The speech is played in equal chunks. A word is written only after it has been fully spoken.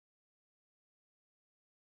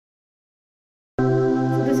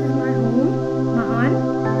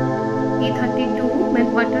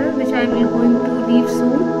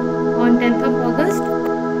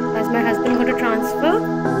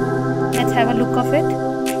look of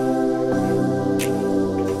it.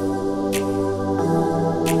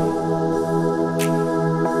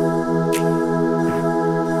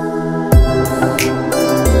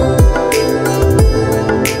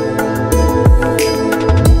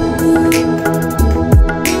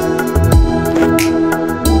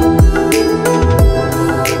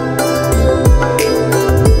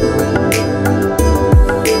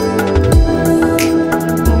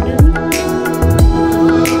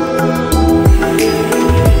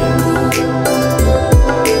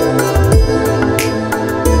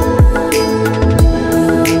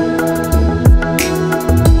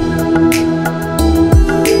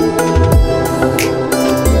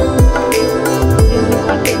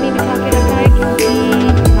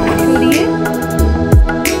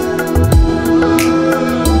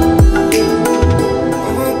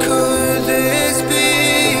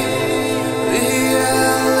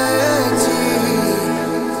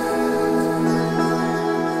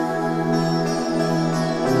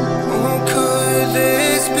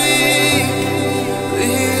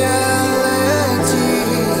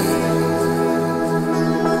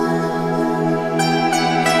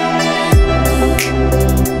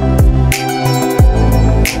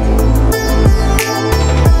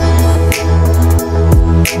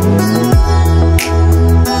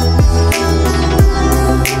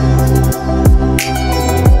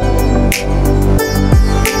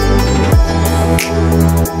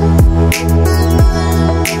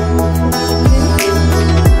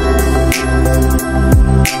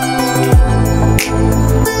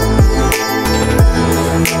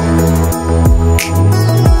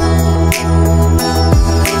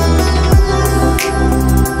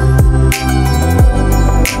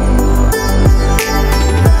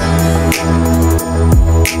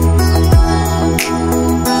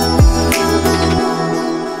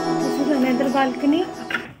 Balcony.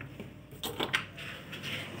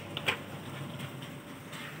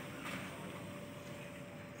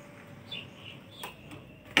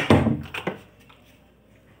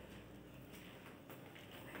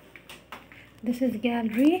 This is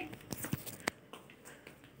gallery.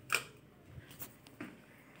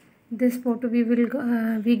 This photo we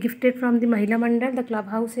will we gifted from the Mahila Mandal, the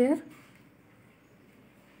clubhouse here.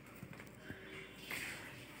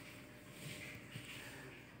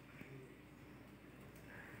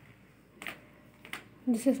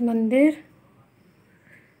 This is Mandir.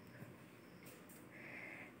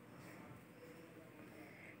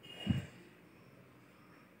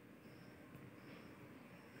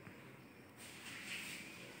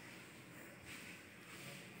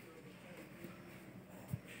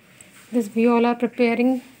 This we all are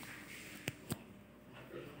preparing.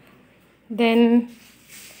 Then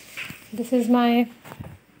this is my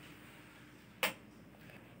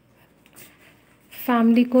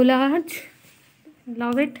family collage.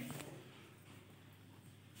 Love it.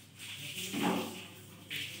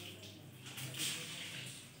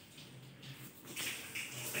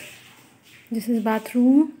 This is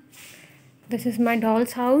bathroom. This is my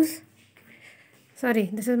doll's house. Sorry,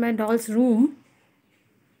 this is my doll's room.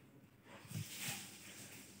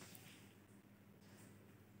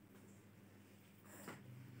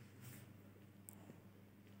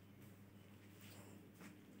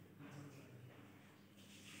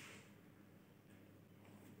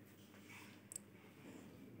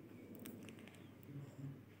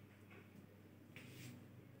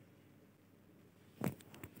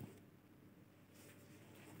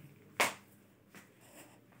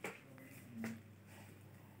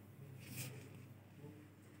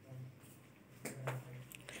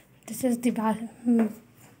 This is the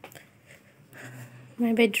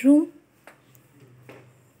my bedroom.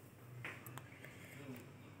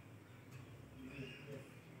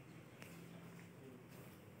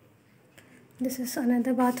 This is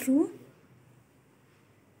another bathroom.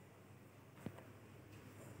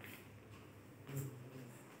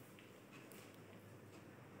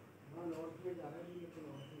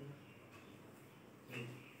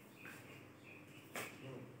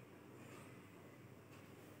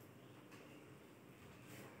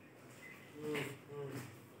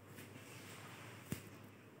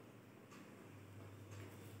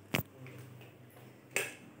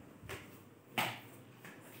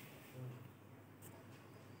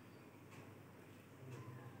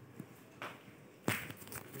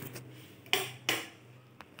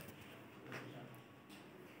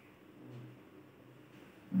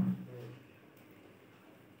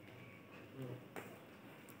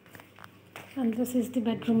 And this is the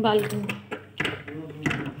bedroom balcony.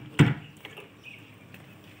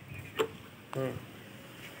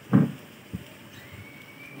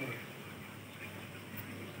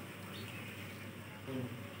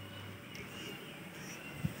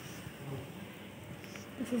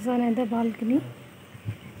 This is another balcony.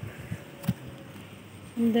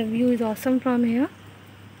 And the view is awesome from here.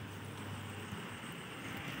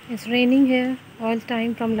 It's raining here all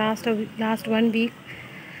time from last 1 week.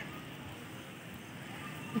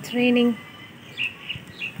 It's raining.